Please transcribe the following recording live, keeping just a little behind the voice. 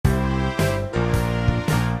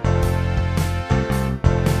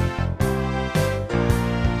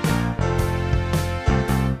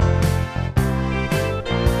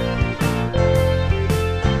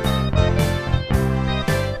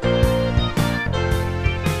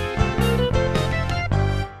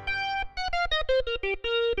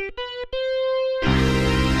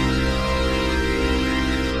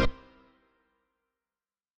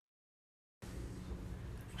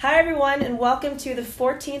everyone, and welcome to the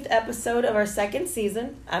 14th episode of our second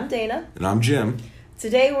season. I'm Dana. And I'm Jim.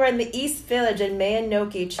 Today we're in the East Village in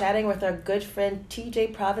Mayanoki chatting with our good friend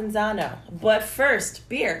TJ Provenzano. But first,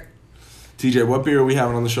 beer. TJ, what beer are we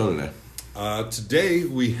having on the show today? Today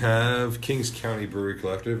we have Kings County Brewery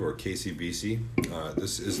Collective, or KCBC.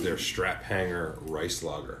 This is their Strap Hanger Rice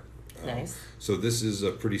Lager. Nice. So this is a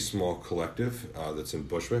pretty small collective that's in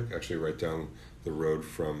Bushwick, actually right down the road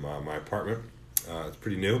from my apartment. It's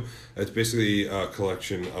pretty new. It's basically a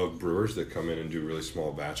collection of brewers that come in and do really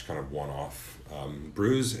small batch, kind of one-off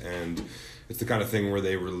brews, and it's the kind of thing where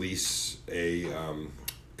they release a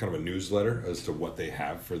kind of a newsletter as to what they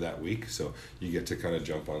have for that week, so you get to kind of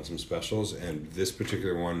jump on some specials, and this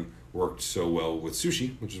particular one worked so well with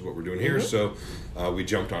sushi, which is what we're doing here, so we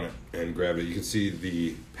jumped on it and grabbed it. You can see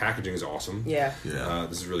the packaging is awesome. Yeah.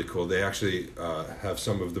 This is really cool. They actually have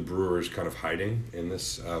some of the brewers kind of hiding in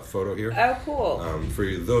this photo here. Oh, cool. For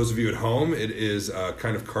those of you at home, it is a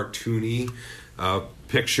kind of cartoony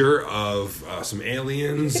picture of some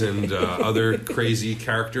aliens and other crazy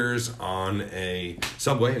characters on a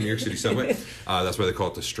subway, a New York City subway. That's why they call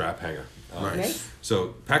it the Strap Hanger. Nice.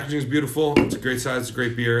 So packaging is beautiful. It's a great size. It's a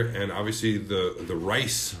great beer, and obviously the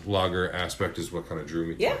rice lager aspect is what kind of drew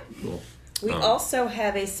me. Yeah. Cool. We also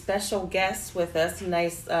have a special guest with us.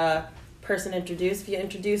 Nice person introduced. If you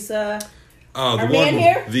introduce our man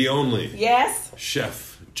here, the only yes,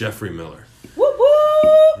 Chef Jeffrey Miller. Whoop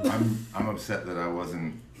whoop. I'm upset that I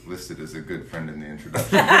wasn't listed as a good friend in the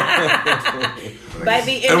introduction. By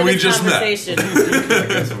the end of the conversation. I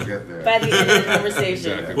guess we'll get there. By the end of the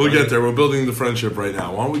conversation. Exactly. We'll get there. We're building the friendship right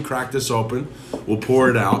now. Why don't we crack this open? We'll pour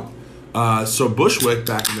it out. So Bushwick,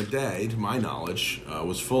 back in the day, to my knowledge,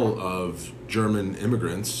 was full of German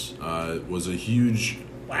immigrants. It was a huge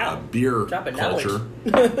beer Dropping culture.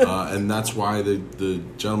 And that's why the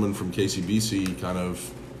gentleman from KCBC kind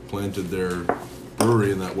of planted their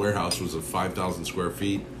brewery in that warehouse. Was of 5,000 square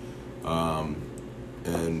feet.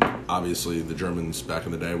 And obviously the Germans back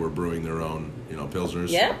in the day were brewing their own, pilsners.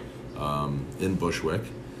 Yeah. In Bushwick.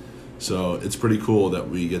 So it's pretty cool that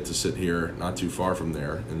we get to sit here not too far from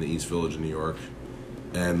there in the East Village of New York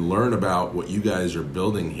and learn about what you guys are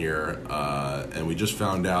building here. And we just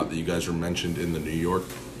found out that you guys were mentioned in the New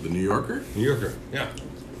Yorker? New Yorker, yeah.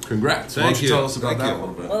 Congrats. Why Thank don't you you. tell us about Thank that you. a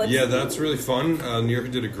little bit? Well, Yeah, that's really fun. New Yorker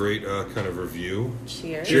did a great kind of review.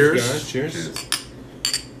 Cheers. Cheers. Guys. Cheers.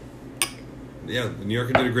 Yeah, the New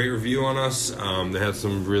Yorker did a great review on us. They had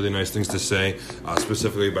some really nice things to say,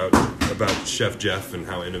 specifically about Chef Jeff and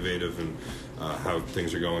how innovative and how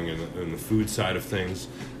things are going in the food side of things.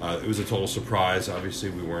 It was a total surprise. Obviously,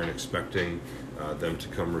 we weren't expecting them to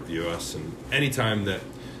come review us. And anytime that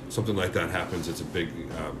something like that happens, it's a big,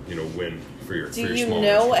 win for your Do for your you small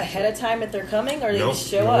know restaurant. ahead of time that they're coming, or they Nope, just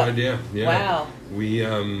show no up? idea. Yeah. Wow.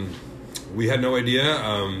 We had no idea,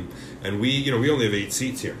 and we only have 8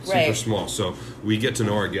 seats here, super Right. small, so we get to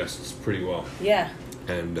know our guests pretty well. Yeah.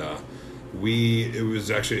 And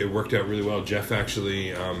it worked out really well. Jeff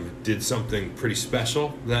actually did something pretty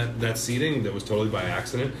special that seating that was totally by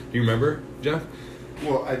accident. Do you remember, Jeff?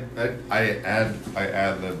 Well, I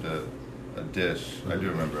ad-libbed a dish. I do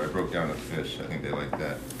remember. I broke down a fish. I think they like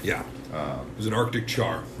that. Yeah. It was an Arctic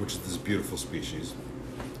char, which is this beautiful species.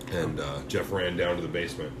 And Jeff ran down to the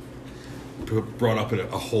basement, brought up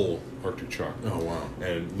a whole Arctic char. Oh, wow.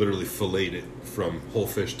 And literally filleted it from whole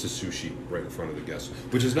fish to sushi right in front of the guests,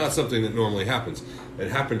 which is not something that normally happens. It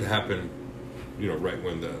happened to happen, right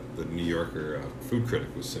when the New Yorker food critic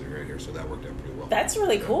was sitting right here, so that worked out pretty well. That's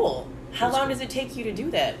really cool. How That's long cool. does it take you to do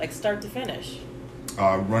that, like start to finish?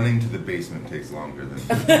 Running to the basement takes longer than.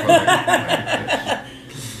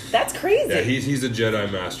 That's crazy. Yeah, he's a Jedi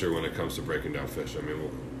master when it comes to breaking down fish. I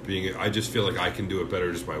mean, I just feel like I can do it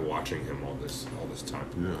better just by watching him all this time.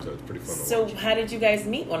 Yeah. So it's pretty fun to So watch. how did you guys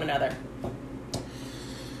meet one another?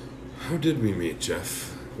 How did we meet,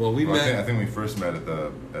 Jeff? Well, we Well, met. I think we first met at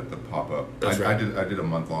the pop-up. That's right. I did a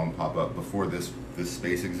month-long pop-up before this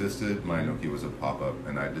space existed. Mayanoki was a pop-up,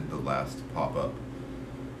 and I did the last pop-up,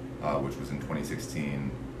 which was in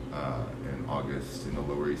 2016 in August in the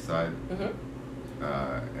Lower East Side. Mm-hmm.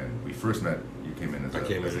 And we first met. You came in as I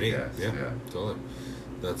came as in a at 8. guest. Yeah, totally.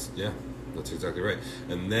 That's exactly right.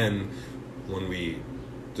 And then when we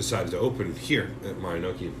decided to open here at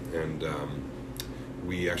Mayanoki, and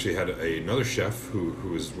we actually had another chef who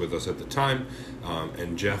was with us at the time,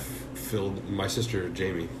 and Jeff filled my sister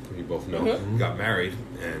Jamie, who you both know, got married,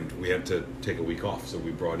 and we had to take a week off, so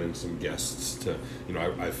we brought in some guests to,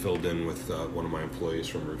 I filled in with one of my employees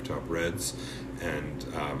from Rooftop Reds, and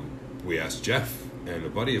we asked Jeff and a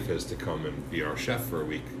buddy of his to come and be our chef for a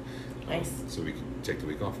week. Nice. So we could take the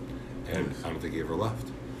week off. And I don't think he ever left.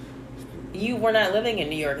 You were not living in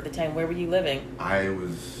New York at the time. Where were you living? I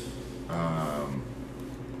was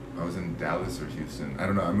in Dallas or Houston. I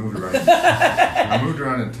don't know. I moved around. I moved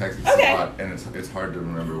around in Texas a lot, and it's hard to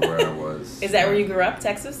remember where I was. Is that where you grew up,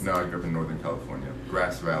 Texas? No, I grew up in Northern California.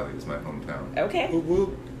 Grass Valley is my hometown. Okay. Whoop,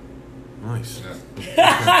 whoop. Nice.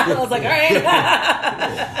 I was like, all right.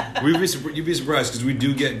 You'd be surprised because we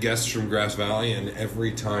do get guests from Grass Valley, and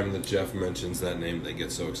every time that Jeff mentions that name, they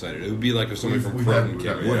get so excited. It would be like if somebody from Croton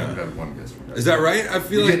came in. We've had one guest from Grass Valley. Is that right? I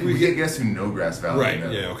feel like we get guests who know Grass Valley. Right. You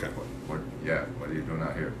know, Yeah. Okay. What are you doing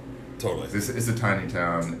out here? Totally. It's a tiny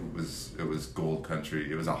town. It was gold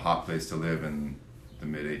country. It was a hot place to live in the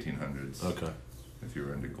mid 1800s. Okay. If you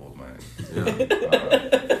were into gold mining. Yeah.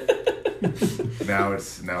 Now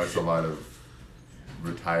it's a lot of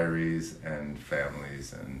retirees and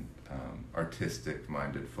families and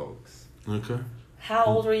artistic-minded folks. Okay. How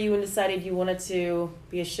old were you when decided you wanted to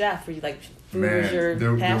be a chef? Were you like, food was your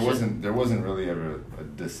passion? There wasn't really ever a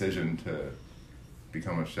decision to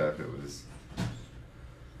become a chef. It was.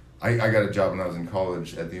 I got a job when I was in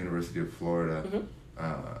college at the University of Florida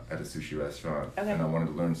at a sushi restaurant, and I wanted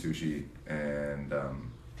to learn sushi, and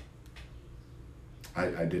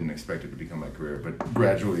I didn't expect it to become my career, but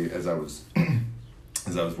gradually, as I was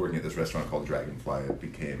working at this restaurant called Dragonfly, it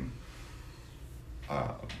became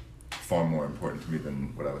far more important to me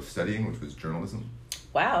than what I was studying, which was journalism.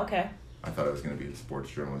 Wow. Okay. I thought I was going to be in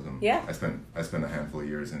sports journalism. Yeah. I spent a handful of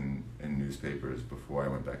years in newspapers before I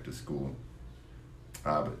went back to school.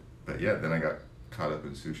 But yeah, then I got caught up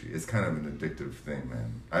in sushi. It's kind of an addictive thing,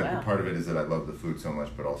 man. Wow. Part of it is that I love the food so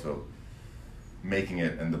much, but also making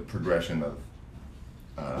it and the progression of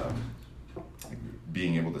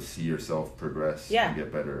being able to see yourself progress and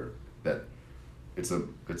get better. That it's a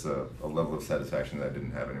level of satisfaction that I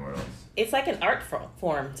didn't have anywhere else. It's like an art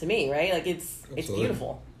form to me, right? Like it's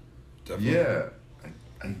beautiful. Definitely. Yeah,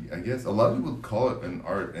 I guess a lot of people call it an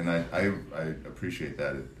art, and I appreciate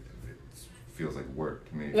that. It feels like work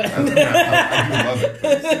to me. I do love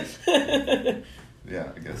it. But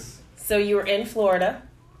yeah, I guess. So you were in Florida,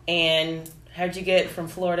 and how'd you get from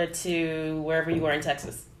Florida to wherever you were in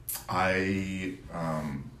Texas? I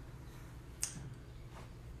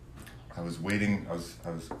was waiting. I was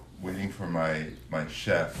waiting for my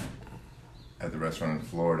chef at the restaurant in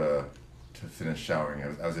Florida to finish showering.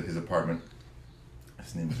 I was at his apartment.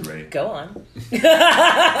 His name is Ray. Go on. And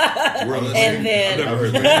then he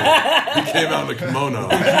came out in a kimono.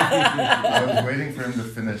 I was waiting for him to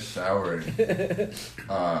finish showering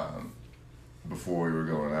before we were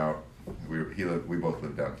going out. We both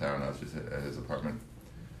lived downtown. I was just at his apartment.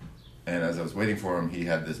 And as I was waiting for him, he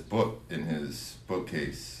had this book in his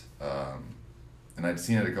bookcase. And I'd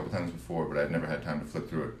seen it a couple times before, but I'd never had time to flip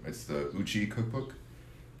through it. It's the Uchi cookbook.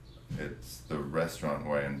 It's the restaurant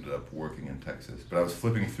where I ended up working in Texas. But I was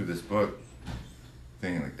flipping through this book,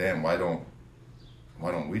 thinking like, damn, why don't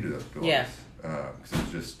we do this? Yeah. Because it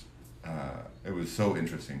was just, it was so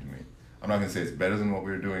interesting to me. I'm not going to say it's better than what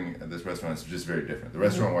we were doing at this restaurant. It's just very different. The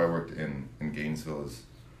restaurant where I worked in Gainesville is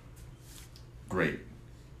great.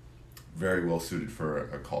 Very well suited for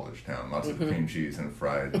a college town. Lots of cream cheese and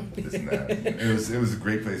fried this and that. It was a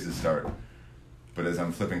great place to start. But as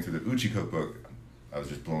I'm flipping through the Uchi cookbook, I was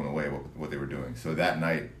just blown away what they were doing. So that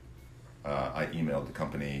night, I emailed the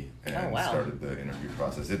company and started the interview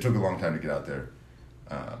process. It took a long time to get out there.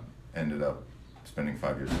 Ended up spending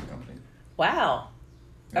 5 years with the company. Wow.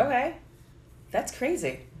 Yeah. Okay. That's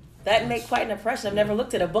crazy. That made quite an impression. I've never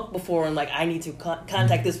looked at a book before and I need to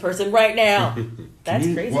contact this person right now. That's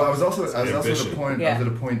crazy. Well, I was also at a point. I was at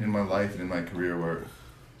a point in my life and in my career where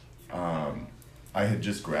I had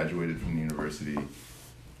just graduated from the university,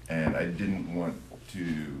 and I didn't want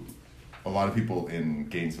to. A lot of people in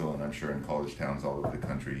Gainesville, and I'm sure in college towns all over the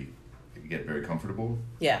country, get very comfortable.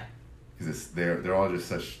 Yeah. Because they're all just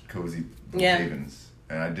such cozy havens,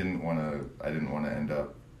 and I didn't want to end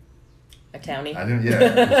up a townie. I didn't.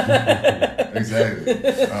 Yeah. Exactly.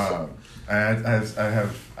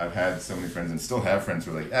 I've had so many friends, and still have friends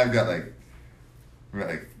who are like, I've got like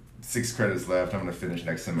 6 credits left. I'm going to finish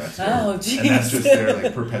next semester. Oh, jeez. And that's just their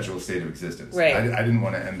perpetual state of existence. Right. I didn't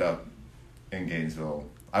want to end up in Gainesville.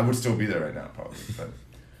 I would still be there right now, probably.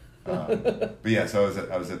 But yeah, so I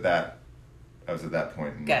was at that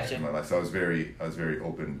point in my life. So I was very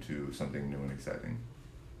open to something new and exciting.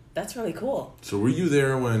 That's really cool. So were you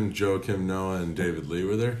there when Joakim Noah and David Lee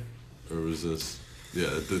were there? Or was this... Yeah,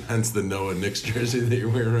 hence the Noah Knicks jersey that you're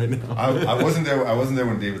wearing right now. I wasn't there. I wasn't there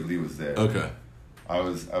when David Lee was there. Okay. I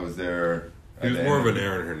was there. He was more of an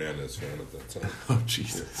Aaron Hernandez fan at that time. Oh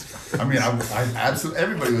Jesus! I mean, I absolutely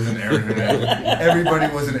everybody was an Aaron Hernandez.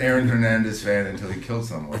 Everybody was an Aaron Hernandez fan until he killed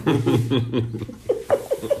someone.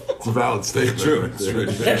 It's a valid statement. True. Right It's there. true.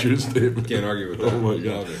 It's a true statement. Can't argue with that. Oh my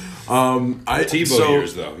god. Tebow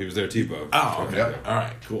years though. He was there. Tebow. Oh, okay. Yep. All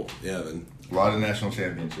right, cool. Yeah, then A lot of national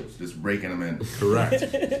championships, just raking them in.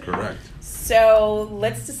 correct. Correct. So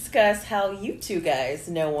let's discuss how you two guys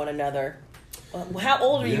know one another. How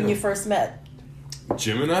old were you when you first met?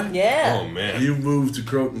 Jim and I? Yeah. Oh man. You moved to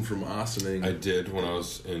Croton from Ossining. I did when I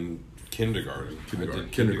was in kindergarten. I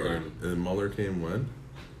did Kindergarten. And Muller came when?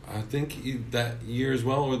 I think that year as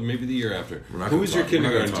well, or maybe the year after. We're not Who gonna was your talk- we're not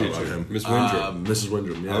kindergarten gonna talk teacher? about him. Miss Windrum. Mrs.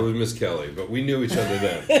 Windrum, yeah. I was Miss Kelly, but we knew each other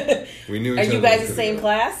then. We knew each Are other. you guys in the same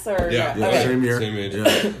kindergarten. class or Yeah, no? Yeah, Okay. same year. Same age.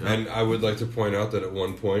 Yeah. And I would like to point out that at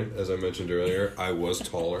one point, as I mentioned earlier, I was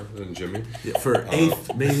taller than Jimmy. Yeah, for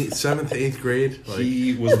eighth, maybe 7th, 8th grade. Like,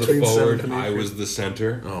 He was the between forward, 7th and 8th I grade. was the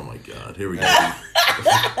center. Oh my god, here we go.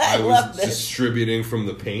 I love was this. distributing from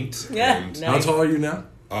the paint. Yeah, And, nice. How tall are you now?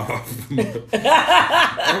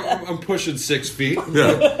 I'm pushing 6 feet.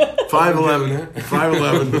 Yeah, 5'11".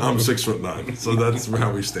 5'11". I'm 6'9". So that's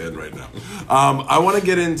how we stand right now. I want to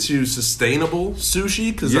get into sustainable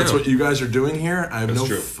sushi because that's Yeah. what you guys are doing here. I have That's no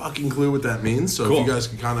true. fucking clue what that means. So Cool. if you guys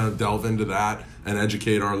can kind of delve into that and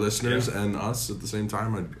educate our listeners Yeah. and us at the same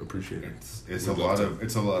time, I'd appreciate it. It's We'd a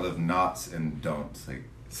love lot of knots and don'ts. Like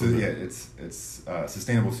so, Okay. yeah. It's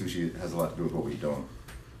sustainable sushi has a lot to do with what we don't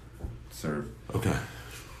serve. Okay.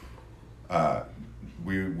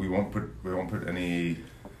 We won't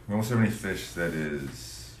serve any fish that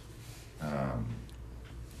is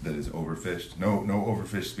overfished. No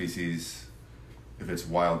overfished species. If it's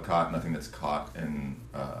wild caught, nothing that's caught in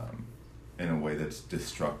a way that's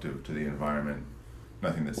destructive to the environment.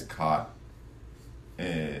 Nothing that's caught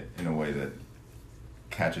in a way that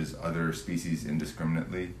catches other species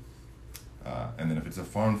indiscriminately. And then if it's a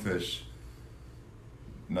farm fish,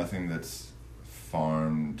 nothing that's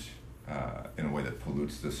farmed in a way that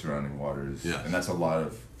pollutes the surrounding waters. Yes. And that's a lot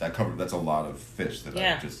of fish that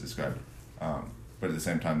Yeah. I just described. But at the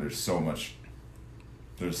same time, there's so much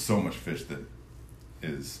fish that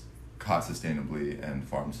is caught sustainably and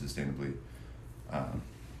farmed sustainably.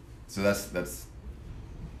 So that's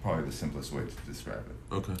probably the simplest way to describe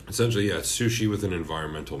it. Okay. Essentially, yeah, it's sushi with an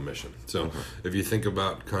environmental mission. So if you think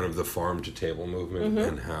about kind of the farm to table movement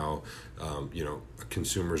and how,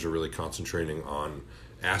 consumers are really concentrating on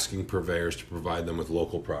asking purveyors to provide them with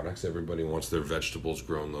local products. Everybody wants their vegetables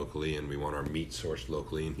grown locally, and we want our meat sourced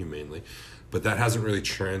locally and humanely. But that hasn't really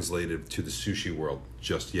translated to the sushi world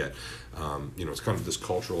just yet. It's kind of this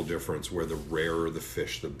cultural difference where the rarer the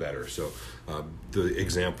fish, the better. So the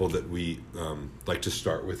example that we like to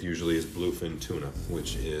start with usually is bluefin tuna,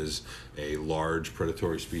 which is a large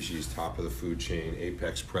predatory species, top of the food chain,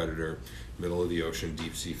 apex predator, middle of the ocean,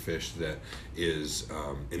 deep sea fish that is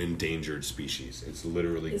an endangered species. It's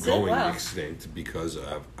literally going Wow. extinct because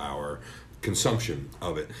of our consumption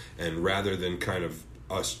of it. And rather than kind of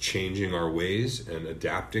us changing our ways and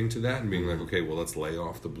adapting to that and being like, okay, well, let's lay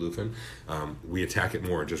off the bluefin, we attack it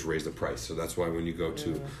more and just raise the price. So that's why when you go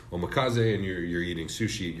to omakase and you're eating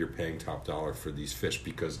sushi, you're paying top dollar for these fish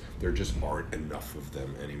because there just aren't enough of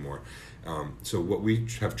them anymore. So what we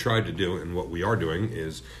have tried to do and what we are doing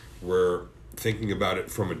is we're thinking about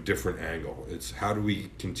it from a different angle. It's how do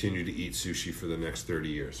we continue to eat sushi for the next 30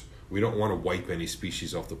 years? We don't want to wipe any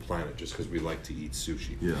species off the planet just because we like to eat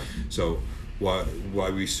sushi. Yeah. So while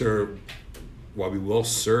we will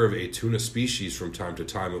serve a tuna species from time to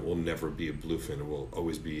time, it will never be a bluefin. It will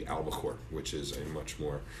always be albacore, which is a much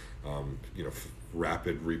more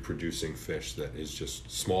rapid reproducing fish that is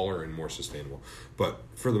just smaller and more sustainable. But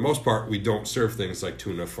for the most part, we don't serve things like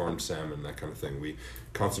tuna, farmed salmon, that kind of thing. We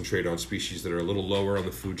concentrate on species that are a little lower on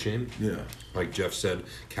the food chain. Yeah. Like Jeff said,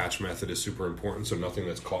 catch method is super important, so nothing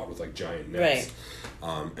that's caught with like giant nets.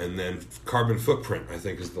 Right. And then carbon footprint, I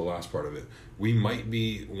think, is the last part of it. We might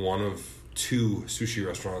be one of 2 sushi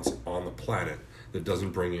restaurants on the planet that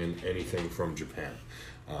doesn't bring in anything from Japan.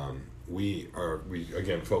 We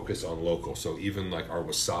again focus on local, so even like our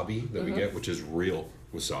wasabi that we get, which is real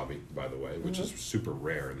wasabi, by the way, which is super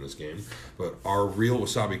rare in this game, but our real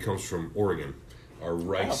wasabi comes from Oregon. Our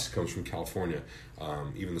rice comes from California.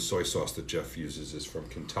 Even the soy sauce that Jeff uses is from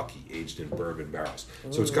Kentucky, aged in bourbon barrels.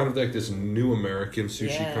 So it's kind of like this new American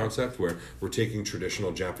sushi concept where we're taking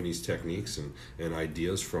traditional Japanese techniques and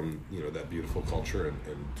ideas from that beautiful culture and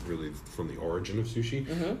really from the origin of sushi,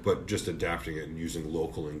 but just adapting it and using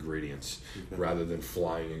local ingredients rather than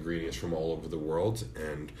flying ingredients from all over the world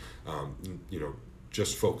and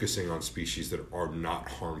just focusing on species that are not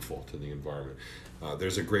harmful to the environment.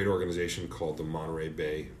 There's a great organization called the Monterey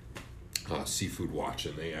Bay Seafood Watch,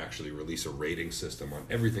 and they actually release a rating system on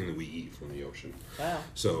everything that we eat from the ocean. Wow.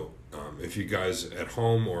 So if you guys at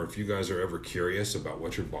home, or if you guys are ever curious about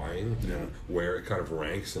what you're buying and where it kind of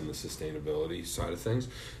ranks in the sustainability side of things,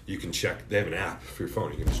 you can check. They have an app for your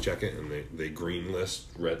phone. You can just check it, and they green list,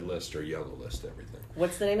 red list, or yellow list everything.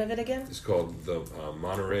 What's the name of it again? It's called the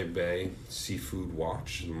Monterey Bay Seafood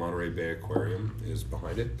Watch. The Monterey Bay Aquarium is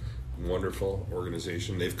behind it. Wonderful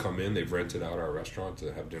organization. They've come in, they've rented out our restaurant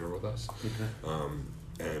to have dinner with us. Okay.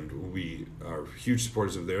 And we are huge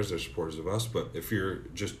supporters of theirs, they're supporters of us. But if you're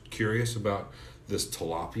just curious about this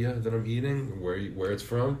tilapia that I'm eating, where it's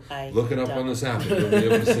from, look it up on this app and you'll be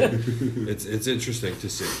able to see. It's interesting to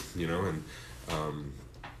see, you know, and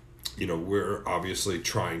we're obviously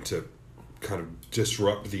trying to kind of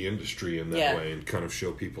disrupt the industry in that way and kind of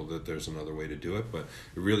show people that there's another way to do it. But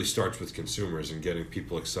it really starts with consumers and getting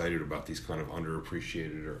people excited about these kind of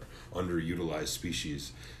underappreciated or underutilized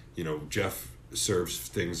species. You know, Jeff serves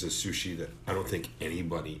things as sushi that I don't think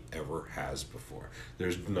anybody ever has before.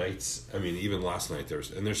 There's nights, I mean, even last night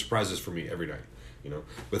there's surprises for me every night. You know,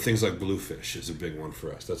 but things like bluefish is a big one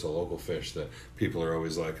for us. That's a local fish that people are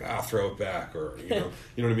always like, throw it back, or you know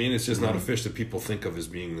what I mean. It's just not a fish that people think of as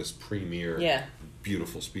being this premier,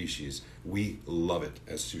 beautiful species. We love it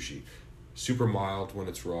as sushi. Super mild when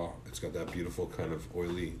it's raw. It's got that beautiful kind of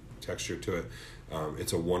oily texture to it.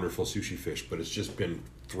 It's a wonderful sushi fish, but it's just been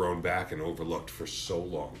thrown back and overlooked for so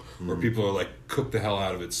long. Where people are like, cook the hell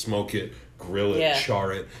out of it, smoke it, grill it,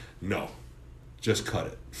 char it. No, just cut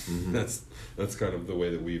it. That's kind of the way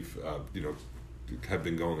that we've have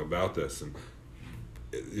been going about this, and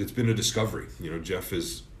it's been a discovery. You know, Jeff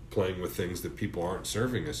is playing with things that people aren't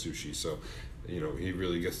serving as sushi, so you know he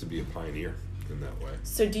really gets to be a pioneer in that way.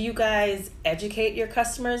 So do you guys educate your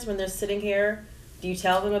customers when they're sitting here? Do you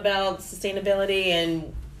tell them about sustainability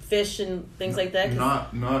and fish and things like that?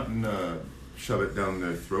 Not in a shove it down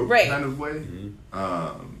their throat kind of way.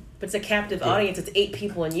 But it's a captive audience. It's 8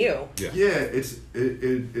 people and you. Yeah. It's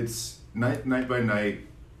night by night,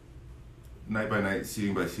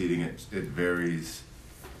 seating by seating. It varies.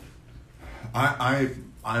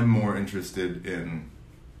 I'm more interested in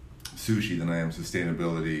sushi than I am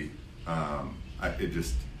sustainability.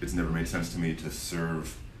 It's never made sense to me to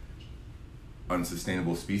serve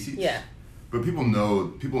unsustainable species. Yeah. But people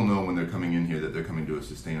know when they're coming in here that they're coming to a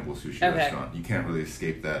sustainable sushi restaurant. You can't really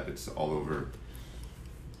escape that. It's all over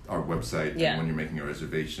our website and when you're making a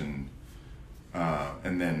reservation.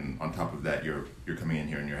 And then on top of that, you're coming in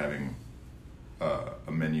here and you're having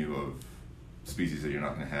a menu of species that you're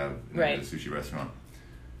not going to have in a sushi restaurant.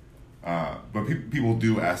 But people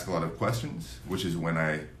do ask a lot of questions, which is when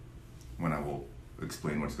I will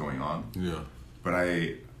explain what's going on. Yeah. But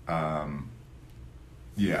like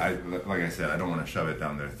I said, I don't want to shove it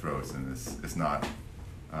down their throats, and it's not.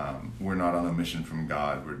 We're not on a mission from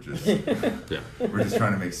God. We're just we're just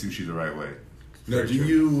trying to make sushi the right way. Now, do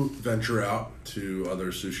you venture out to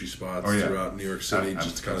other sushi spots throughout New York City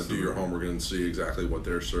just to kind of do your homework and see exactly what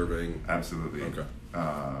they're serving? Absolutely. Okay.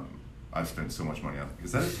 I've spent so much money on it.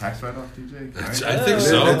 Is that a tax write-off, DJ? I think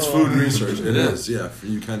so. It's food research. It is, yeah.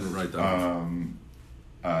 You can write that off.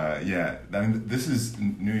 I mean, this is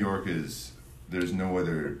New York. There's no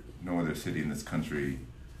other city in this country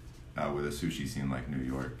with a sushi scene like New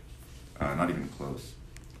York. Not even close.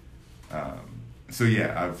 So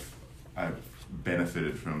yeah, I've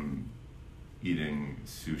benefited from eating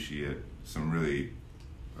sushi at some really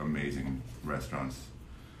amazing restaurants.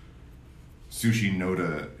 Sushi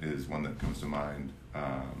Noda is one that comes to mind.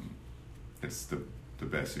 It's the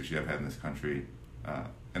best sushi I've had in this country,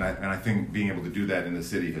 and I think being able to do that in the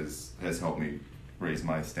city has helped me raise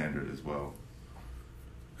my standard as well.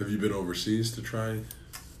 Have you been overseas to try?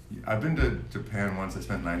 I've been to Japan once. I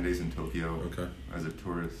spent 9 days in Tokyo as a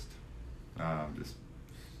tourist, just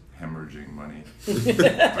hemorrhaging money.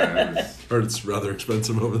 Heard it's rather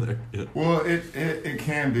expensive over there. Yeah. Well, it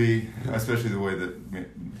can be, especially the way that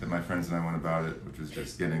my friends and I went about it, which was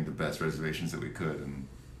just getting the best reservations that we could, and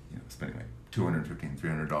spending like $250,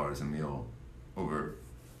 $300 a meal over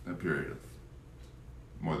a period of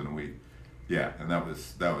more than a week. Yeah, and that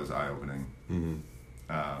was eye opening. Mm-hmm.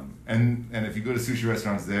 And if you go to sushi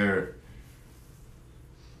restaurants there,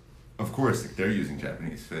 of course they're using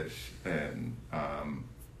Japanese fish and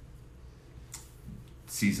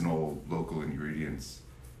seasonal local ingredients,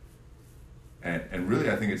 and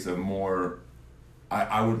really I think it's a more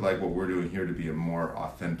I would like what we're doing here to be a more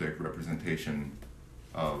authentic representation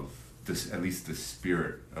of this, at least the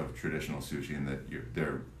spirit of traditional sushi, and that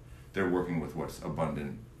they're working with what's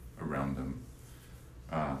abundant around them.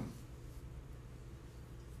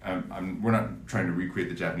 We're not trying to recreate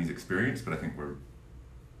the Japanese experience, but I think we're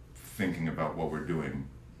thinking about what we're doing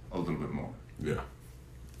a little bit more. Yeah.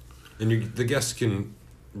 And the guests can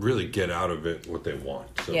really get out of it what they want.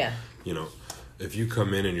 So, Yeah. you know, if you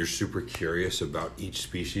come in and you're super curious about each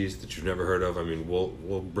species that you've never heard of, I mean,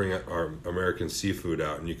 we'll bring our American seafood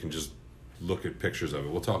out and you can just look at pictures of it.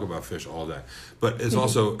 We'll talk about fish all day. But it's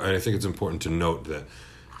also, and I think it's important to note that,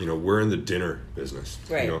 you know, we're in the dinner business.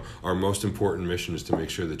 Right. You know, our most important mission is to make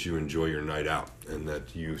sure that you enjoy your night out and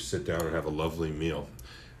that you sit down and have a lovely meal.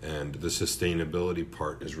 And the sustainability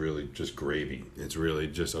part is really just gravy. It's really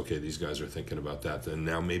just, okay, these guys are thinking about that, then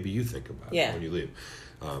now maybe you think about it when you leave.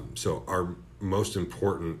 So our most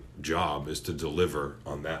important job is to deliver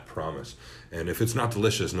on that promise. And if it's not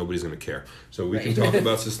delicious, nobody's going to care. So we can talk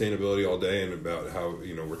about sustainability all day and about how,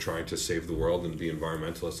 you know, we're trying to save the world and be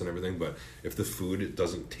environmentalists and everything. But if the food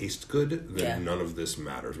doesn't taste good, then none of this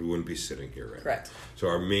matters. We wouldn't be sitting here right now. Correct. So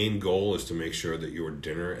our main goal is to make sure that your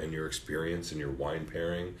dinner and your experience and your wine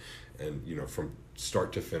pairing and, you know, from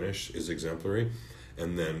start to finish is exemplary.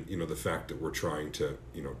 And then, you know, the fact that we're trying to,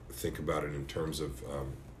 you know, think about it in terms of,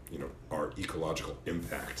 you know, our ecological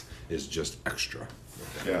impact is just extra.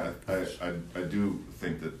 Yeah, I do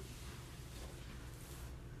think that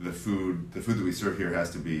the food that we serve here has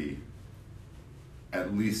to be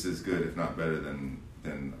at least as good, if not better, than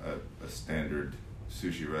a standard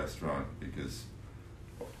sushi restaurant, because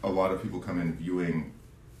a lot of people come in viewing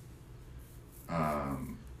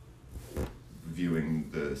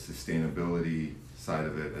the sustainability side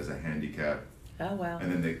of it as a handicap. Oh, wow.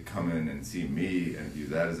 And then they come in and see me and view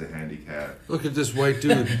that as a handicap. Look at this white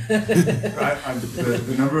dude.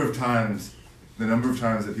 The number of times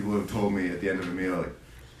that people have told me at the end of a meal, like,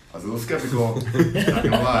 I was a little skeptical, not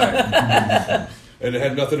gonna lie. And it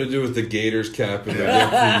had nothing to do with the Gators cap and the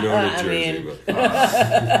Yankee Notre jersey.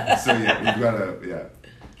 So yeah,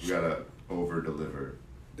 you gotta over deliver.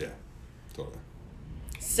 Yeah, totally.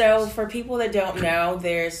 So for people that don't know,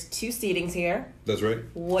 there's 2 seatings here. That's right.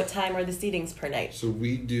 What time are the seatings per night? So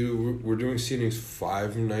we're doing seatings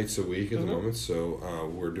 5 nights a week at the moment. So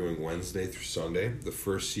we're doing Wednesday through Sunday. The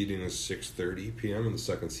first seating is 6:30 p.m. and the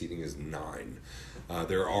second seating is 9.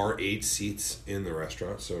 There are 8 seats in the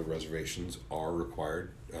restaurant, so reservations are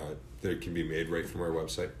required. They can be made right from our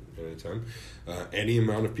website at any time. Any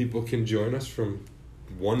amount of people can join us, from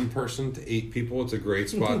 1 person to 8 people. It's a great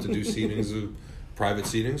spot to do seatings of private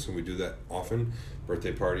seatings, and we do that often.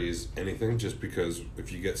 Birthday parties, anything, just because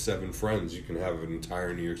if you get 7 friends, you can have an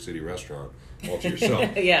entire New York City restaurant all to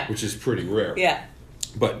yourself, which is pretty rare. Yeah.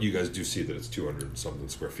 But you guys do see that it's 200-something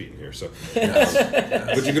square feet in here, so.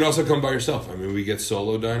 But you can also come by yourself. I mean, we get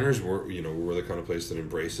solo diners. We're the kind of place that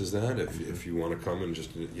embraces that. If you want to come and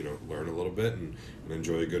just learn a little bit and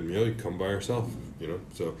enjoy a good meal, you can come by yourself.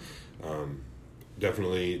 So.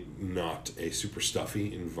 Definitely not a super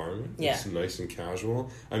stuffy environment. Yeah. It's nice and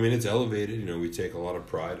casual. I mean, it's elevated. We take a lot of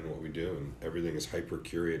pride in what we do, and everything is hyper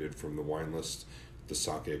curated, from the wine list, the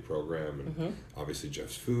sake program, and obviously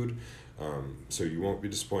Jeff's food. So you won't be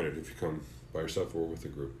disappointed if you come by yourself or with a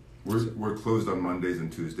group. We're closed on Mondays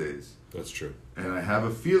and Tuesdays. That's true. And I have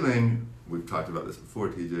a feeling, we've talked about this before,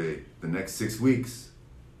 TJ, the next 6 weeks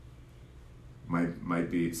might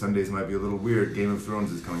be, Sundays might be a little weird. Game of Thrones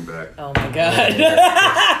is coming back. Oh my god.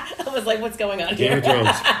 I was like, what's going on Game here? of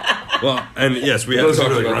Thrones. Well, and yes, we have to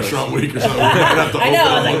talk about restaurant week or something. I know,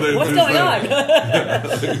 I was like, what's going on?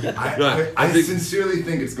 I sincerely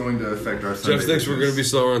think it's going to affect our Sunday Jeff thinks we're business. going to be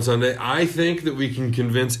slower on Sunday. I think that we can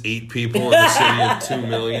convince 8 people in the city of 2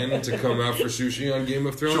 million to come out for sushi on Game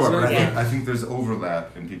of Thrones. Sure, but Yeah. I think there's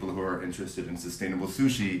overlap in people who are interested in sustainable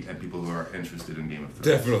sushi and people who are interested in Game of Thrones.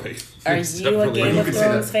 Definitely. Are It's you a definitely- Game You of could say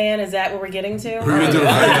Thrones that. fan? Is that what we're getting to? Are we gonna do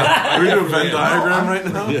a Venn diagram right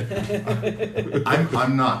now?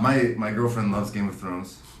 I'm not. My girlfriend loves Game of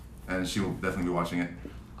Thrones, and she will definitely be watching it.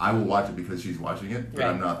 I will watch it because she's watching it, but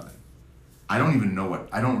Right. I'm not. I don't even know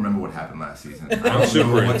I don't remember what happened last season. I I'm don't super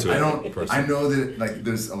know what, into I it, don't. personally. I know that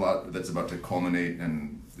there's a lot that's about to culminate,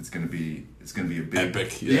 and it's gonna be a big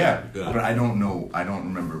Epic, Yeah, yeah. but I don't know. I don't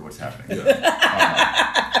remember what's happening.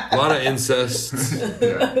 A lot of incest,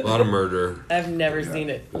 Yeah. a lot of murder. I've never seen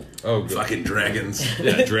it. Oh, good. Fucking dragons.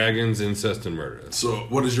 Yeah, dragons, incest, and murder. So,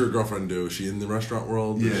 what does your girlfriend do? Is she in the restaurant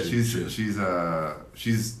world? Yeah, Is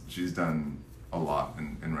she's done a lot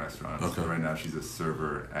in restaurants. Okay. So right now she's a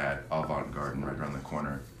server at Avant Garden right around the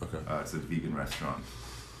corner. Okay. It's a vegan restaurant.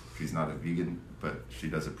 She's not a vegan, but she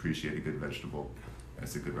does appreciate a good vegetable. And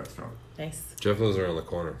it's a good restaurant. Nice. Jeff lives around the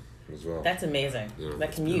corner as well. That's amazing. Yeah, That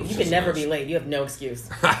it's commute. You beautiful. can never be late. You have no excuse.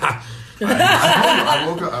 I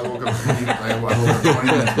woke up 20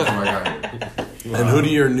 minutes before I got here. And who do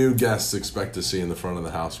your new guests expect to see in the front of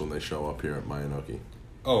the house when they show up here at Mayanoki?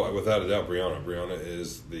 Oh, without a doubt, Brianna. Brianna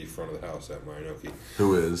is the front of the house at Mainoki.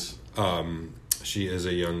 Who is? She is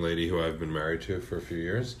a young lady who I've been married to for a few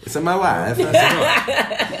years. Is that my wife? No,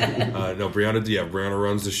 Brianna. Yeah, Brianna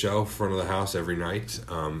runs the show, front of the house every night.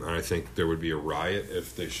 And I think there would be a riot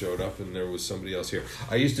if they showed up and there was somebody else here.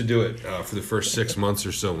 I used to do it for the first 6 months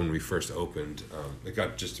or so when we first opened. It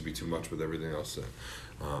got just to be too much with everything else that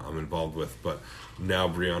I'm involved with. But now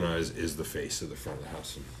Brianna is the face of the front of the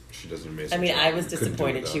house, and she does an amazing job. I was We couldn't do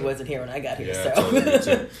disappointed without she her. wasn't here when I got here. Yeah, So. totally, me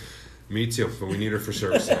too. Me too, but we need her for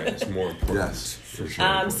service tonight. It's more important. Yes, for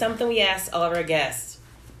sure. Something we asked all of our guests.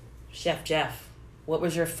 Chef Jeff, what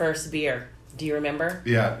was your first beer? Do you remember?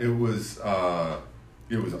 Yeah, it was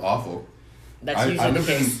awful. That's usually the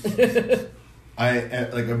case.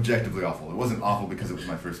 Like objectively awful. It wasn't awful because it was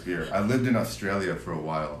my first beer. I lived in Australia for a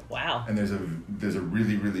while. Wow. And there's a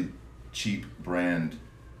really, really cheap brand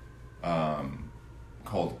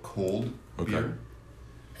called Cold beer.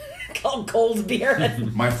 Called cold beer.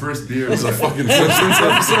 My first beer It's was a fucking Simpsons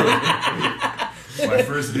episode. my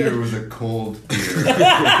first beer was a cold beer.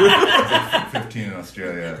 I was like 15 in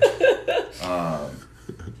Australia.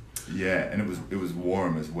 Yeah, and it was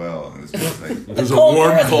warm as well. It was just like It was a Cold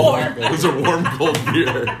warm beer is cold. warm. It was a warm cold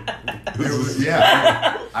beer.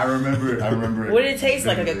 I remember. What did it taste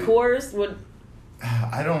like? Like a vividly. Coors? What?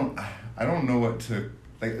 I don't know what to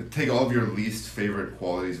like. Take all of your least favorite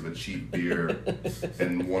qualities of a cheap beer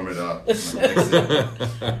and warm it up and mix it.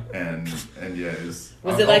 And yeah, it was.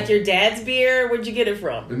 Was it like your dad's beer? Where'd you get it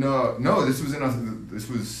from? No. This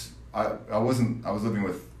was I was living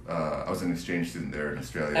with. I was an exchange student there in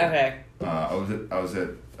Australia. Okay. I was at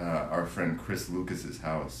our friend Chris Lucas's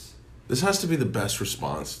house. This has to be the best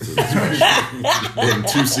response to this question in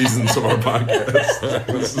 2 seasons of our podcast.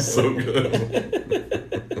 This is so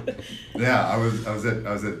good. Yeah, I was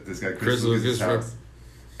at this guy Chris Lucas's house,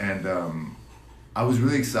 and I was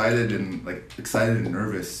really excited and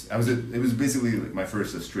nervous. It was basically like my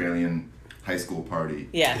first Australian high school party.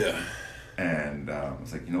 Yeah. And I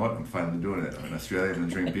was like, you know what? I'm finally doing it. I'm in Australia. I'm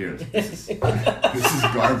gonna drink beer. This is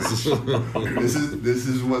garbage. this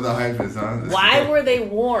is what the hype is, huh? Why were they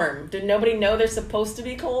warm? Did nobody know they're supposed to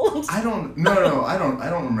be cold? I don't. No. I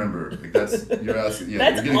don't remember. Like you're asking. Yeah,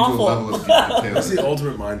 That's you're getting awful. to a level of detail. That's the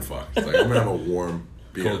ultimate mind fuck. It's like, I'm gonna have a warm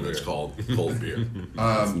beer Cold that's beer. called cold beer.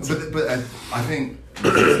 But I think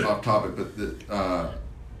this is off topic. But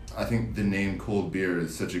I think the name cold beer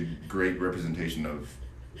is such a great representation of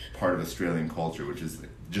part of Australian culture, which is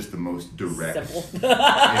just the most direct. Simple.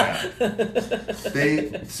 Yeah.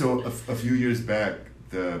 A few years back,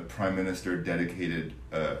 the Prime Minister dedicated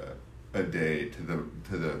a day to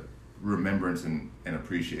the remembrance and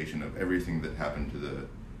appreciation of everything that happened to the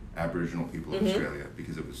Aboriginal people of Australia,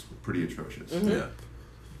 because it was pretty atrocious. Yeah.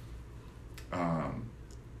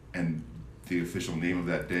 And the official name of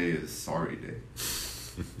that day is Sorry Day.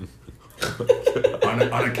 on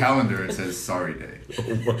a calendar, it says Sorry Day.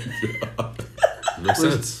 Oh my god. Makes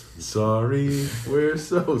sense. Sorry, we're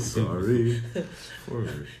so sorry.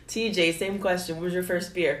 TJ, same question. What was your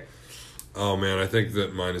first beer? Oh man, I think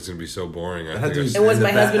that mine is gonna be so boring. I It had think to, I- And was in the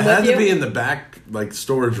my husband it had with to you? be in the back, like,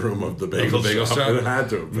 storage room of the bagel, bagel shop. shop? It had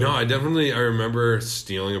to have been. No, I remember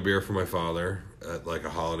stealing a beer from my father at like a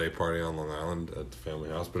holiday party on Long Island at the family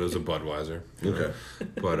house, but it was a Budweiser. you know. Okay.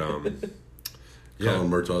 But yeah, Colin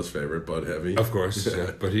Murtaugh's favorite, Bud Heavy. of course.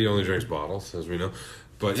 Yeah. But he only drinks bottles, as we know.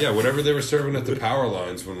 But yeah, whatever they were serving at the power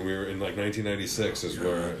lines when we were in like 1996 is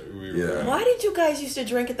where we were. Yeah. Why did you guys used to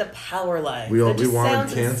drink at the power line? We That just wanted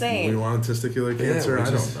sounds cancer. insane. We wanted testicular cancer. we I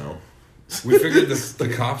just- don't know. We figured the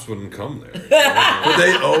cops wouldn't come there. But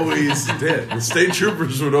they always did. The state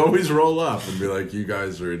troopers would always roll up and be like, "You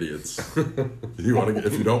guys are idiots. If you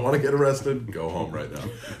don't want to get arrested, go home right now."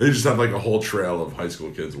 They just have like a whole trail of high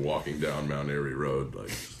school kids walking down Mount Airy Road,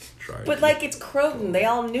 like trying. But like it's Croton, they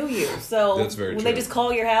all knew you. So That's very when true. they just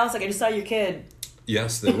call your house, like I just saw your kid.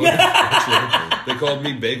 Yes, they would. Actually, they called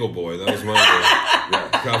me Bagel Boy. That was my name. Yeah,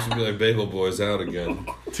 cops would be like, "Bagel Boy's out again."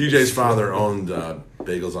 TJ's father owned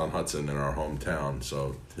Bagels on Hudson in our hometown,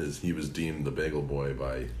 so he was deemed the Bagel Boy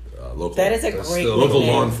by local. That is a That's great still- local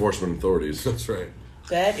nickname. law enforcement authorities. That's right.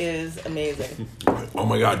 That is amazing. Oh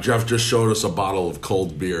my God, Jeff just showed us a bottle of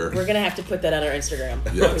cold beer. We're gonna have to put that on our Instagram.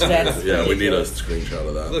 Yeah, 'Cause that's yeah, we need a ridiculous. screenshot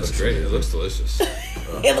of that. It looks That's great. It amazing. looks delicious.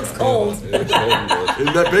 It looks cold. It looks cold and delicious. In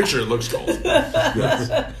that picture, it looks cold. Yes.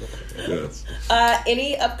 Yes.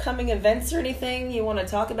 Any upcoming events or anything you want to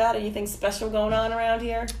talk about? Anything special going on around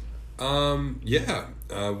here? Yeah,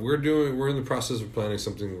 we're in the process of planning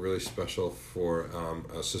something really special for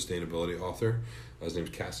a sustainability author. His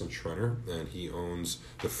name's Casson Schrenner, and he owns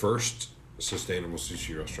the first sustainable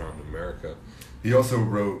sushi restaurant in America. He also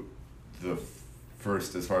wrote the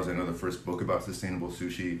first, as far as I know, the first book about sustainable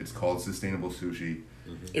sushi. It's called Sustainable Sushi.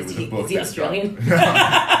 It was Is a book he that Australian?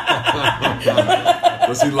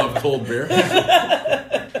 Does he love cold beer?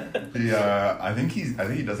 I think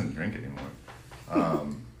he doesn't drink anymore.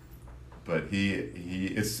 But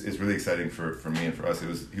it's really exciting for me and for us.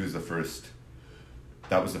 He was the first.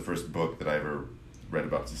 That was the first book that I ever read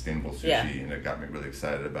about sustainable sushi, and it got me really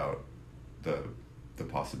excited about the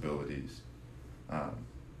possibilities.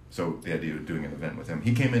 So the idea of doing an event with him.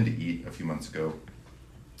 He came in to eat a few months ago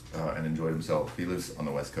and enjoyed himself. He lives on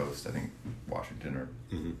the West Coast, I think Washington or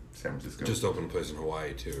San Francisco. Just opened a place in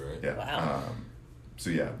Hawaii too, right? Yeah. Wow. So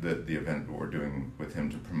yeah, the event we're doing with him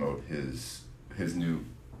to promote his new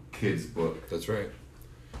kids book. That's right.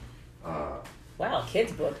 Wow,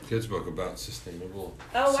 kids book. Kids book about sustainable.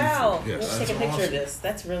 Oh wow! seafood. Yes. Let's take a That's picture of awesome. this.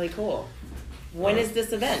 That's really cool. When is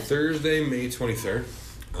this event? Thursday, May 23rd.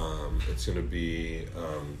 It's going to be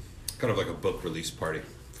kind of like a book release party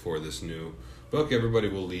for this new book. Everybody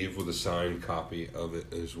will leave with a signed copy of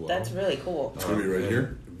it as well. That's really cool. It's gonna be right and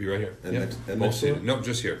here? Be right here. And Yeah. next- and Both next to seated. it? No,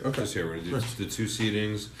 just here. Okay. Just here. We're going to do Nice. the two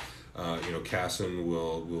seatings. Casson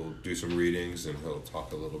will do some readings, and he'll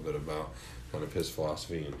talk a little bit about kind of his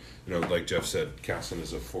philosophy. And like Jeff said, Casson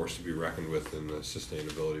is a force to be reckoned with in the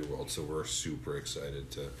sustainability world. So we're super excited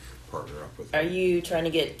to partner up with Are him. you trying to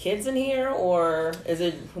get kids in here, or is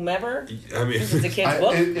it whomever? I mean, This is a kid's I-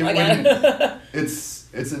 book. it I got it.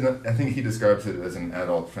 I think he describes it as an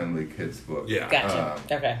adult-friendly kids book. yeah. Gotcha.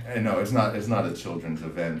 Okay. And no, it's not a children's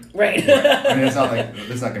event. Right. I mean, it's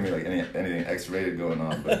not gonna be like anything X-rated going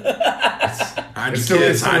on, but Hide It's your still- kids,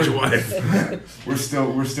 it's still- hide your wife. we're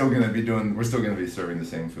still gonna be serving the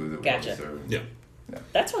same food that we're Gotcha. always serving. Yeah.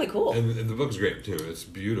 That's really cool. And the book's great too. It's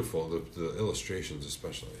beautiful. The illustrations,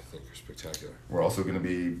 especially, I think, are spectacular. We're also gonna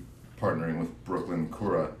be partnering with Brooklyn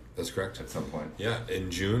Kura That's correct. at some point. Yeah, in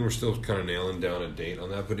June, we're still kind of nailing down a date on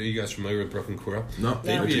that. But are you guys familiar with Brooklyn Kura? No.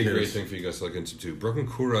 They'd No. be a great Yes. thing for you guys to look into too. Brooklyn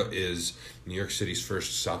Kura is New York City's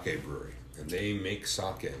first sake brewery, and they make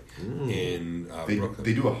sake in Brooklyn.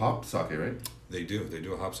 They do a hop sake, right? They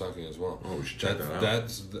do a hop sake as well. Oh, we should check that out.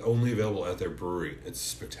 That's only available at their brewery. It's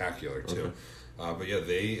spectacular too. Okay. But yeah,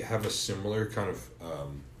 they have a similar kind of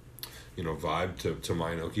vibe to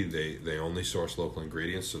Mainoki. They only source local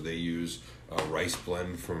ingredients, so they use a rice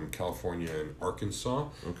blend from California and Arkansas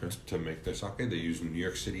Okay. to make their sake. They use New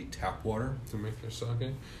York City tap water to make their sake,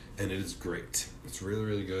 and it is great. It's really,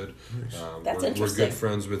 really good. Nice. That's We're interesting. good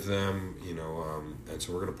friends with them, and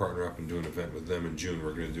so we're going to partner up and do an event with them in June.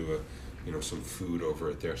 We're going to do some food over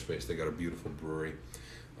at their space. They got a beautiful brewery,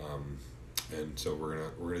 and so we're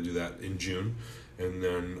gonna do that in June. And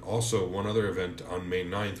then also one other event on May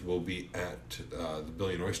 9th will be at the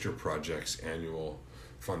Billion Oyster Project's annual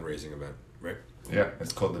fundraising event, right? Yeah,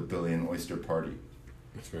 it's called the Billion Oyster Party.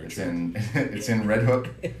 That's very It's true. in Red Hook.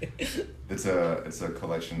 It's a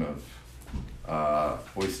collection of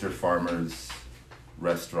oyster farmers,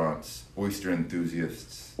 restaurants, oyster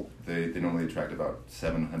enthusiasts. They normally attract about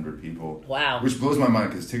 700 people. Wow. Which blows my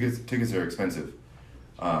mind because tickets are expensive.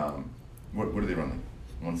 What do they run,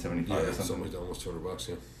 like $175 Yeah, or it's something? almost $200,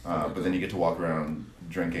 yeah. But then you get to walk around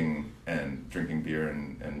drinking beer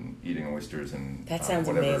and eating oysters and That sounds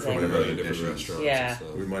whatever, amazing. whatever Really other different dishes. restaurants Yeah. and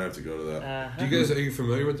stuff. We might have to go to that. Do you guys, are you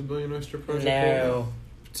familiar with the Billion Oyster Project? No.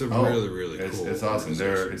 It's a Oh, really, really it's, cool. It's awesome.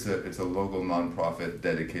 organization. It's a local nonprofit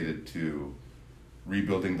dedicated to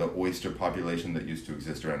rebuilding the oyster population that used to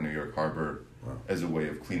exist around New York Harbor Wow. as a way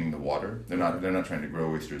of cleaning the water. They're not trying to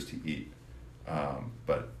grow oysters to eat,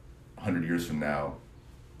 but 100 years from now,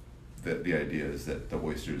 the idea is that the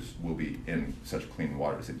oysters will be in such clean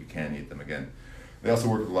waters that you can eat them again. They also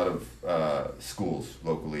work with a lot of schools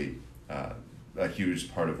locally. A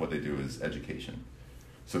huge part of what they do is education.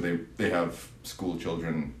 So they have school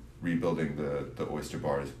children rebuilding the oyster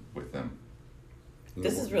bars with them.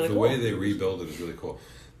 This is really the cool. way they rebuild it is really cool.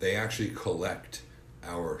 They actually collect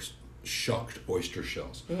our shucked oyster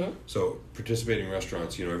shells. Mm-hmm. So participating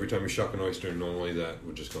restaurants, every time you shuck an oyster, normally that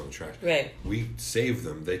would just go in the trash. Right. We save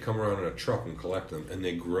them. They come around in a truck and collect them, and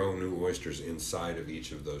they grow new oysters inside of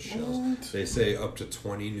each of those shells. What? They say up to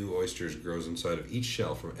 20 new oysters grows inside of each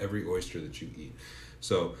shell from every oyster that you eat.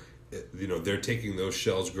 So, they're taking those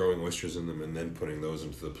shells, growing oysters in them, and then putting those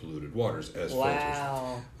into the polluted waters as filters.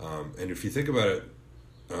 Wow. And if you think about it,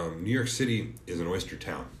 New York City is an oyster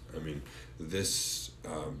town. I mean, this,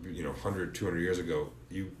 100, 200 years ago,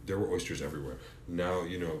 there were oysters everywhere. Now,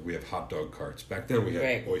 we have hot dog carts. Back then, we had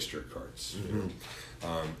Right. oyster carts.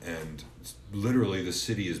 And literally, the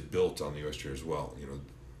city is built on the oyster as well.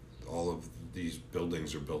 all of these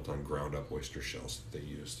buildings are built on ground up oyster shells that they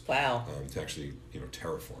used. Wow. To actually,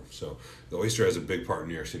 terraform. So the oyster has a big part in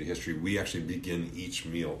New York City history. We actually begin each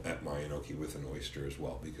meal at Mayanoki with an oyster as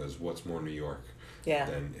well, because what's more New York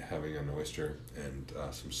than having an oyster and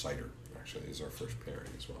some cider? Actually, is our first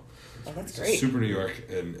pairing as well. Oh, that's so great. Super New York,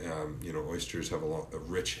 and oysters have a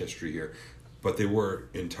rich history here, but they were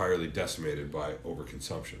entirely decimated by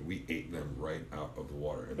overconsumption. We ate them right out of the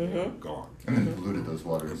water, and they were gone. And then polluted those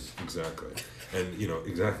waters. Exactly, and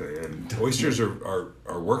exactly. And oysters are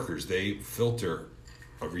workers. They filter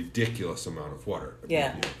a ridiculous amount of water.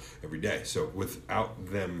 Every day. So without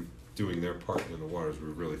them doing their part in the waters, we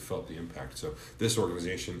really felt the impact. So this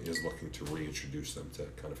organization is looking to reintroduce them to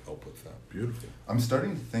kind of help with that. Beautiful. I'm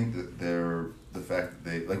starting to think that the fact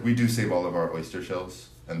that we do save all of our oyster shells,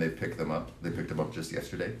 and they pick them up. They picked them up just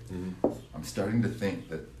yesterday. Mm-hmm. I'm starting to think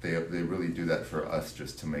that they really do that for us,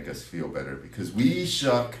 just to make us feel better, because we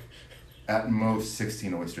shuck at most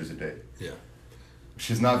 16 oysters a day. Yeah. Which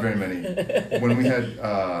is not very many. When we had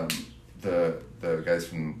the guys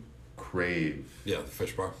from Crave. Yeah, the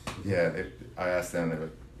fish bar. Yeah, I asked them. They were,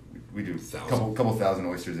 we do a couple thousand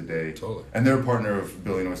oysters a day. Totally. And they're a partner of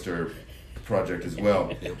Billion Oyster Project as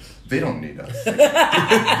well. Yep. They don't need us. We're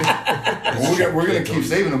gonna keep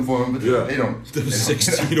saving them for them, but they don't. The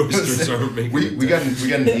 16 oysters are making. We got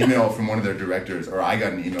an email from one of their directors, or I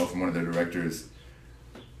got an email from one of their directors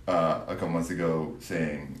a couple months ago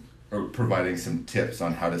saying, or providing some tips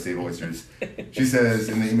on how to save oysters. She says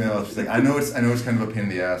in the email, she's like, I know it's kind of a pain in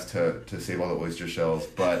the ass to save all the oyster shells,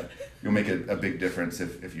 but you'll make a big difference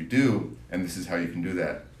if you do, and this is how you can do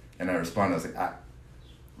that. And I responded, I was like,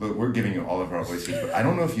 look, we're giving you all of our oysters, but I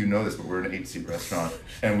don't know if you know this, but we're an 8-seat restaurant,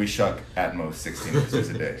 and we shuck at most 16 oysters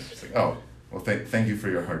a day. It's like, oh, well, thank you for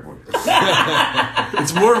your hard work.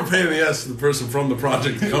 It's more of a pain in the ass to the person from the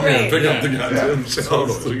project to come here and pick up the goddamn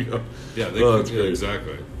shells. Yeah, that's great.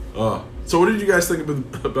 Exactly. So what did you guys think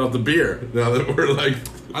about the beer, now that we're like...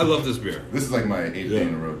 I love this beer. This is like my 8th day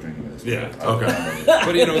in a row drinking this. Yeah. Okay.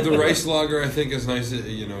 But, the rice lager, I think, is nice.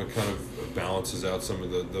 It kind of balances out some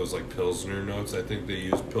of those, like, Pilsner notes. I think they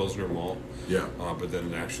use Pilsner malt. Yeah. But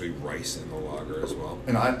then actually rice in the lager as well.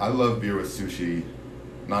 And I love beer with sushi.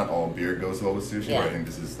 Not all beer goes well with sushi, but I think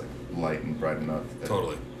this is, like, light and bright enough.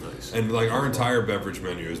 Totally. Nice. And, like, our entire beverage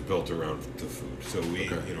menu is built around the food. So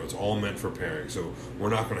it's all meant for pairing. So we're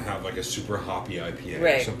not going to have, like, a super hoppy IPA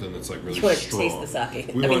or something that's, like, really you want strong. To taste the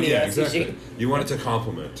sake. Exactly. Sushi. You want it to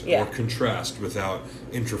complement or contrast without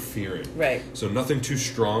interfering. Right. So nothing too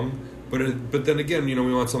strong, but then again,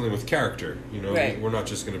 we want something with character. We're not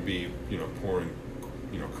just going to be, pouring,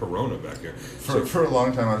 Corona back here. For a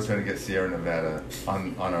long time, I was trying to get Sierra Nevada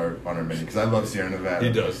on our menu because I love Sierra Nevada.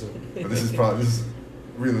 He does. But this is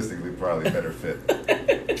realistically probably a better fit.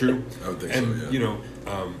 True. I would think and, so, yeah.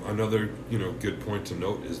 Another, good point to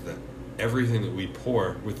note is that everything that we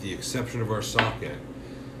pour, with the exception of our sake,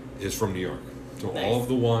 is from New York. So all of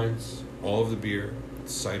the wines, all of the beer,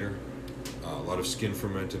 cider, a lot of skin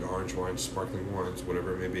fermented orange wines, sparkling wines,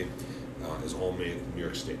 whatever it may be, is all made in New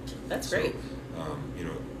York State. That's great.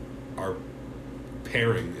 Our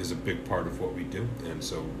pairing is a big part of what we do, and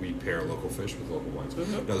so we pair local fish with local wines.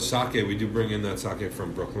 Mm-hmm. Now the sake, we do bring in that sake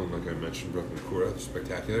from Brooklyn, like I mentioned, Brooklyn Kura,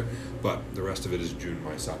 spectacular, but the rest of it is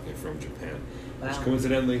Junmai sake from Japan, which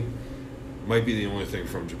coincidentally might be the only thing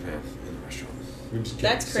from Japan in the restaurant. We just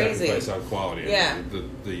can't That's crazy. sacrifice on quality. Yeah.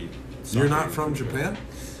 The You're not from Japan?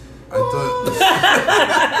 I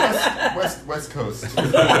thought... West Coast.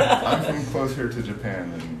 I'm from closer to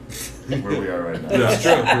Japan than where we are right now. That's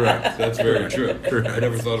true. Correct. That's very true. Correct. I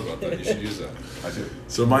never thought about that. You should use that. I do.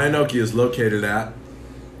 So Mayanoki is located at?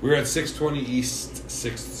 We're at 620 East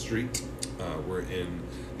 6th Street. We're in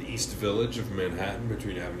the East Village of Manhattan,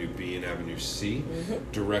 between Avenue B and Avenue C,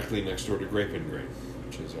 directly next door to Grape and Grain,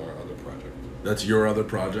 which is our other project. That's your other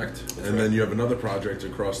project. That's and right. then you have another project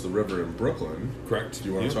across the river in Brooklyn. Correct. Do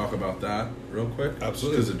you want to talk about that real quick?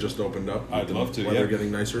 Absolutely. Because it just opened up. I'd love to. Weather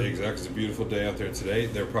getting nicer. Exactly. It's a beautiful day out there today.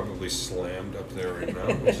 They're probably slammed up there right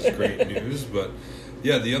now, which is great news. But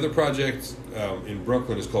yeah, the other project in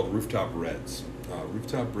Brooklyn is called Rooftop Reds.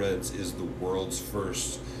 Rooftop Reds is the world's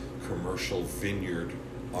first commercial vineyard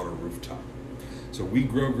on a rooftop. So we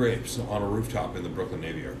grow grapes on a rooftop in the Brooklyn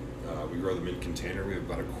Aviary. We grow them in container. We have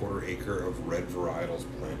about a 1/4 acre of red varietals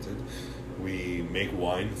planted. We make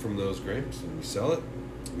wine from those grapes and we sell it.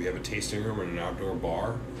 We have a tasting room and an outdoor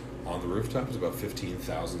bar on the rooftop. It's about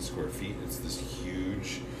 15,000 square feet. It's this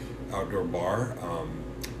huge outdoor bar.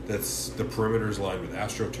 That's the perimeter is lined with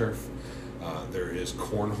AstroTurf. There is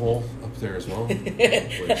cornhole up there as well.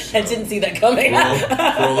 Which, I didn't see that coming.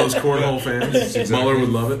 For all those cornhole fans, Exactly. Muller would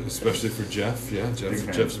love it. Especially for Jeff. Yeah, Big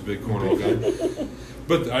fan. Jeff's a big cornhole guy.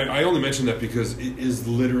 But I only mention that because it is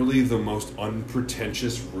literally the most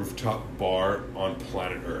unpretentious rooftop bar on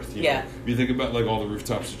planet Earth. You know? Yeah. If you think about like all the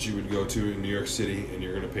rooftops that you would go to in New York City, and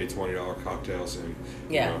you're going to pay $20 cocktails and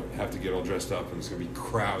Yeah. you know, have to get all dressed up, and it's going to be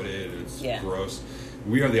crowded and it's Yeah. gross.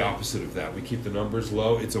 We are the opposite of that. We keep the numbers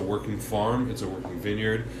low. It's a working farm. It's a working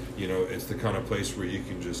vineyard. You know, it's the kind of place where you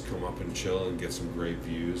can just come up and chill and get some great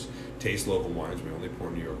views, taste local wines. We only pour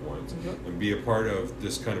New York wines, and be a part of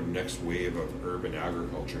this kind of next wave of urban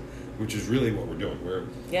agriculture, which is really what we're doing.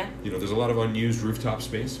 Yeah. You know, there's a lot of unused rooftop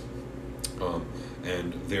space,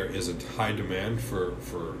 and there is a high demand for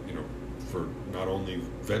not only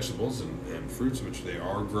vegetables and fruits, which they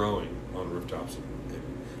are growing on rooftops in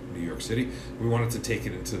New York City. We wanted to take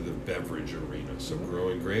it into the beverage arena. So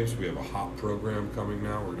growing grapes, we have a hop program coming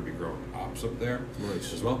now. We're going to be growing hops up there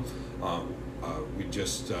Nice. as well. We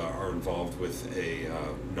just are involved with a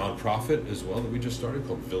nonprofit as well that we just started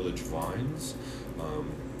called Village Vines.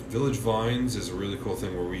 Village Vines is a really cool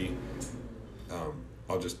thing where we,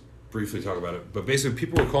 I'll just briefly talk about it, but basically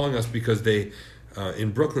people were calling us because they,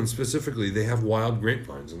 in Brooklyn specifically, they have wild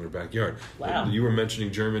grapevines in their backyard. Wow. You were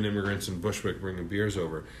mentioning German immigrants in Bushwick bringing beers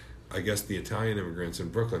over. I guess the Italian immigrants in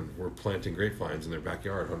Brooklyn were planting grapevines in their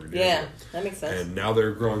backyard 100 years Yeah, ago. that makes sense. And now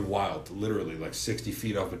they're growing wild, literally like 60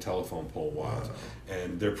 feet off a telephone pole wild.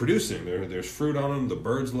 And they're producing. There's fruit on them. The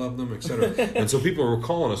birds love them, etc. And so people were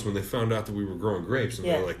calling us when they found out that we were growing grapes, and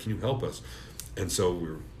they were like, "Can you help us?" And so we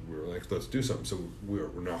were like, "Let's do something." So we're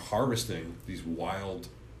now harvesting these wild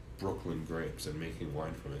Brooklyn grapes and making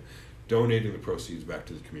wine from it, donating the proceeds back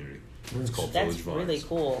to the community. It's called That's Village Vines. really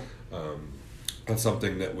cool. That's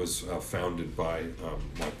something that was founded by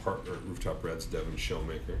my partner at Rooftop Reds, Devin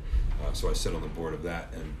Showmaker. So I sit on the board of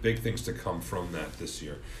that, and big things to come from that this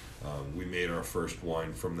year. We made our first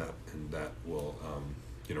wine from that, and that will,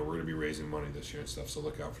 we're going to be raising money this year and stuff. So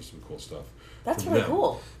look out for some cool stuff. That's from really them.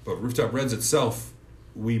 cool. But Rooftop Reds itself,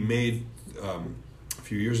 we made a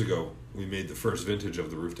few years ago. We made the first vintage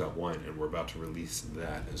of the rooftop wine, and we're about to release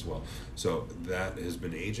that as well. So that has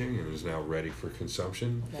been aging and is now ready for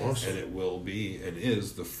consumption. Nice. And it will be and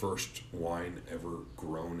is the first wine ever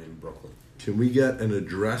grown in Brooklyn. Can we get an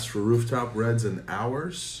address for Rooftop Reds and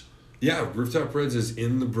hours? Yeah, Rooftop Reds is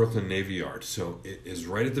in the Brooklyn Navy Yard. So it is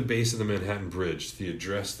right at the base of the Manhattan Bridge. The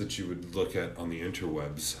address that you would look at on the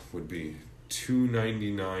interwebs would be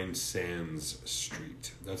 299 Sands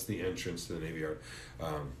Street. That's the entrance to the Navy Yard,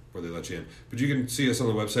 where they let you in. But you can see us on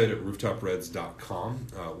the website at rooftopreds.com.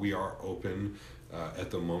 We are open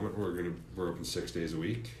at the moment. We're open 6 days a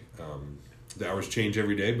week. The hours change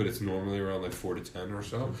every day, but it's normally around like 4 to 10 or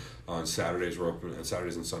so. On Saturdays we're open. On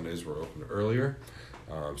Saturdays and Sundays we're open earlier,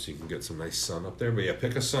 so you can get some nice sun up there. But yeah,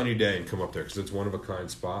 pick a sunny day and come up there because it's one of a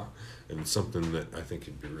kind spot, and it's something that I think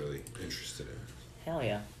you'd be really interested in. Hell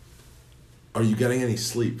yeah. Are you getting any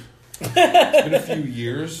sleep? It's been a few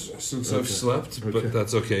years since I've Okay. slept, Okay. but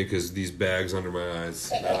that's okay because these bags under my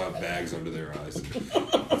eyes, I have bags under their eyes. And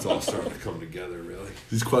it's all starting to come together, really.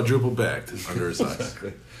 He's quadruple bagged under his eyes.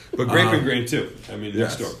 But Grape and Grain too. I mean,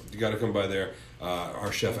 next yes. door. You got to come by there.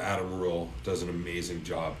 Our chef Adam Rule does an amazing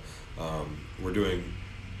job.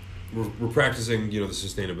 We're practicing, the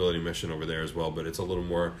sustainability mission over there as well, but it's a little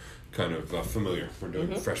more kind of familiar. We're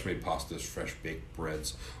doing fresh made pastas, fresh baked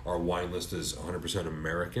breads. Our wine list is 100%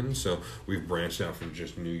 American, so we've branched out from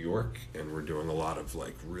just New York, and we're doing a lot of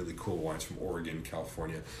like really cool wines from Oregon,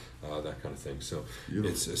 California, that kind of thing. So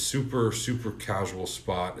it's a super, super casual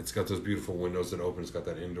spot. It's got those beautiful windows that open. It's got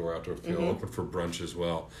that indoor, outdoor feel. Open for brunch as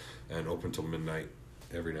well, and open till midnight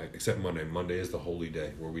every night, except Monday. Monday is the holy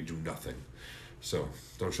day where we do nothing. So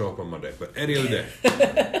don't show up on Monday, but any other day.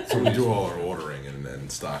 So we do all our ordering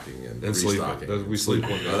and stocking and restocking. Sleep. We sleep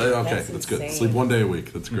one day. Okay, That's that's good. insane. Sleep one day a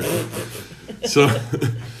week. That's great. So,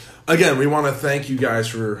 again, we want to thank you guys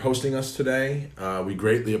for hosting us today. We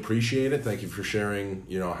greatly appreciate it. Thank you for sharing,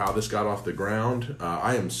 how this got off the ground.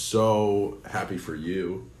 I am so happy for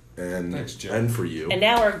you and Thanks, Jim. and for you. And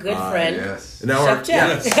now our good friend, Yes. And now our,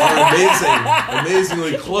 Chef Jeff. our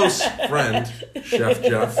amazingly close friend, Chef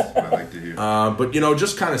Jeff. I like to hear. But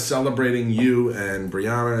just kind of celebrating you and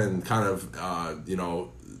Brianna, and kind of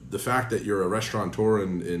the fact that you're a restaurateur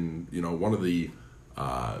in one of the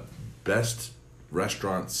best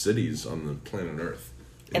restaurant cities on the planet Earth.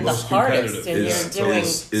 and the Most hardest, and competitive. you're doing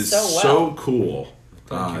is so well. so cool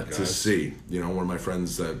Thank you, to guys. see. One of my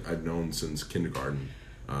friends that I've known since kindergarten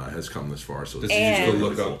has come this far. So This it's is And- used to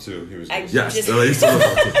really look cool. up to. He was I- Yes, Just- at least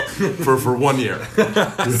for 1 year.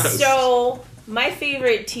 So My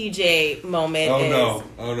favorite TJ moment is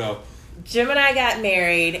Oh no. Jim and I got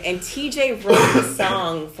married, and TJ wrote the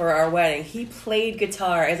song for our wedding. He played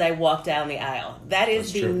guitar as I walked down the aisle. That is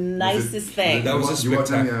That's the true. nicest thing. That was a You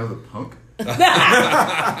walked down the spectacular. aisle of the punk?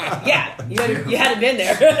 Yeah, you hadn't been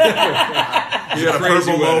there. He had a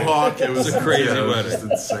Crazy purple wedding. mohawk. It was It's a crazy it was wedding.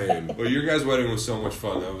 just insane. Well, your guys' wedding was so much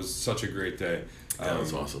fun. That was such a great day. That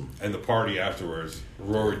was awesome. And the party afterwards,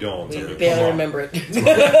 Rory Dolan. We I mean, barely come on. remember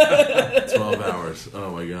it. 12 hours.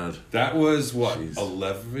 Oh my god. That was what, Jeez.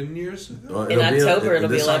 11 years ago? Well, In October, it'll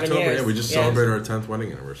be this 11 October, years. Yeah, we just Yeah. celebrated our 10th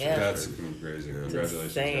wedding anniversary. Yeah. That's crazy. Congratulations.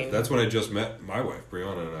 insane. That's when I just met my wife,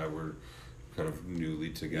 Brianna, and I were kind of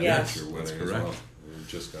newly together Yes. at your That's wedding as correct. well. We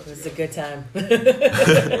just got It was a together. good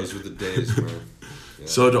time. Those were the days, man. Yeah.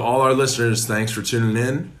 So to all our listeners, thanks for tuning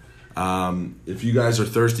in. If you guys are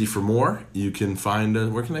thirsty for more, you can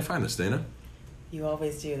find where can they find us, Dana? You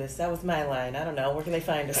always do this. That was my line. I don't know. Where can they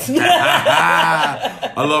find us?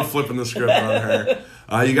 I love flipping the script on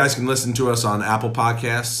her. You guys can listen to us on Apple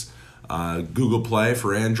Podcasts, Google Play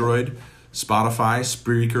for Android, Spotify,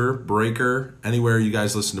 Spreaker, Breaker, anywhere you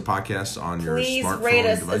guys listen to podcasts on your Please smartphone rate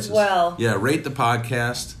us as devices. well. Yeah, rate the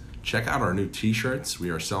podcast. Check out our new T-shirts. We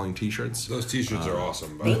are selling T-shirts. Those T-shirts are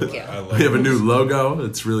awesome. By thank the way. you. I like We have a those. new logo.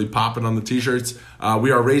 It's really popping on the T-shirts.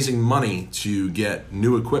 We are raising money to get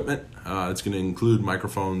new equipment. It's going to include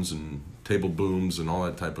microphones and table booms and all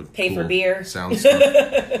that type of Pay for cool beer. sound stuff.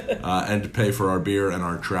 And to pay for our beer and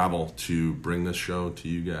our travel to bring this show to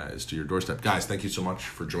you guys, to your doorstep. Guys, thank you so much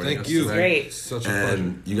for joining Thank us you. today. Great. Such a pleasure.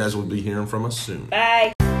 And you guys will be hearing from us soon.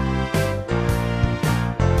 Bye.